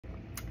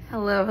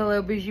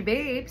Hello, bougie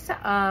babes.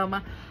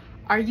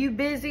 Are you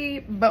busy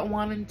but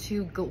wanting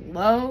to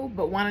glow,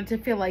 but wanting to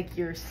feel like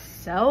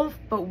yourself,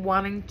 but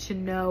wanting to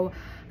know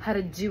how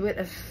to do it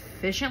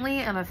efficiently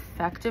and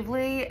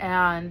effectively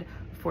and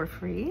for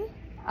free?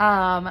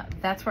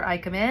 That's where I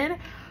come in.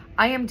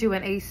 I am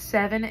doing a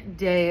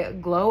 7-day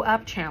glow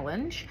up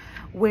challenge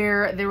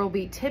where there will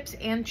be tips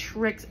and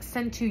tricks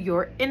sent to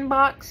your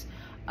inbox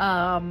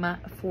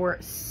for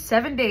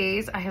 7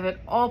 days. I have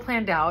it all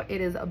planned out. It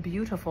is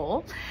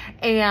beautiful.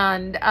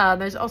 And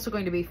there's also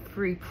going to be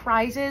free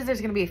prizes. There's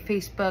going to be a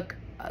Facebook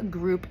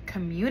group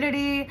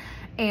community,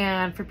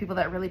 and for people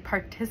that really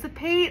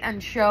participate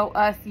and show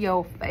us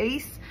your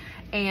face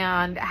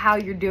and how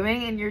you're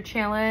doing in your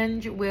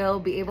challenge, will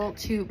be able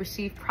to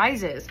receive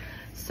prizes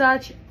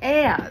such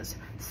as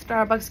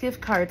Starbucks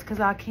gift cards because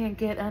I can't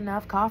get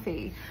enough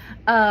coffee,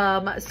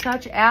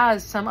 such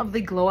as some of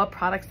the glow up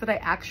products that I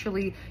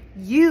actually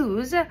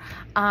use,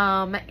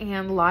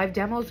 and live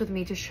demos with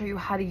me to show you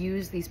how to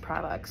use these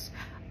products,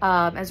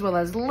 as well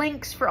as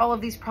links for all of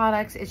these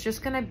products. It's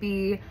just going to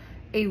be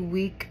a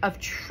week of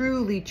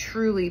truly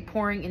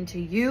pouring into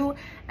you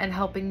and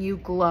helping you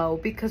glow,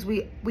 because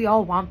we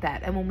all want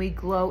that. And when we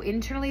glow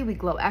internally, we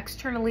glow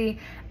externally,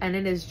 and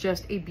it is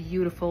just a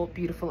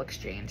beautiful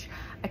exchange.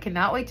 I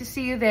cannot wait to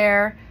see you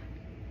there.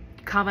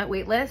 Comment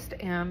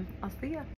waitlist, and I'll see ya.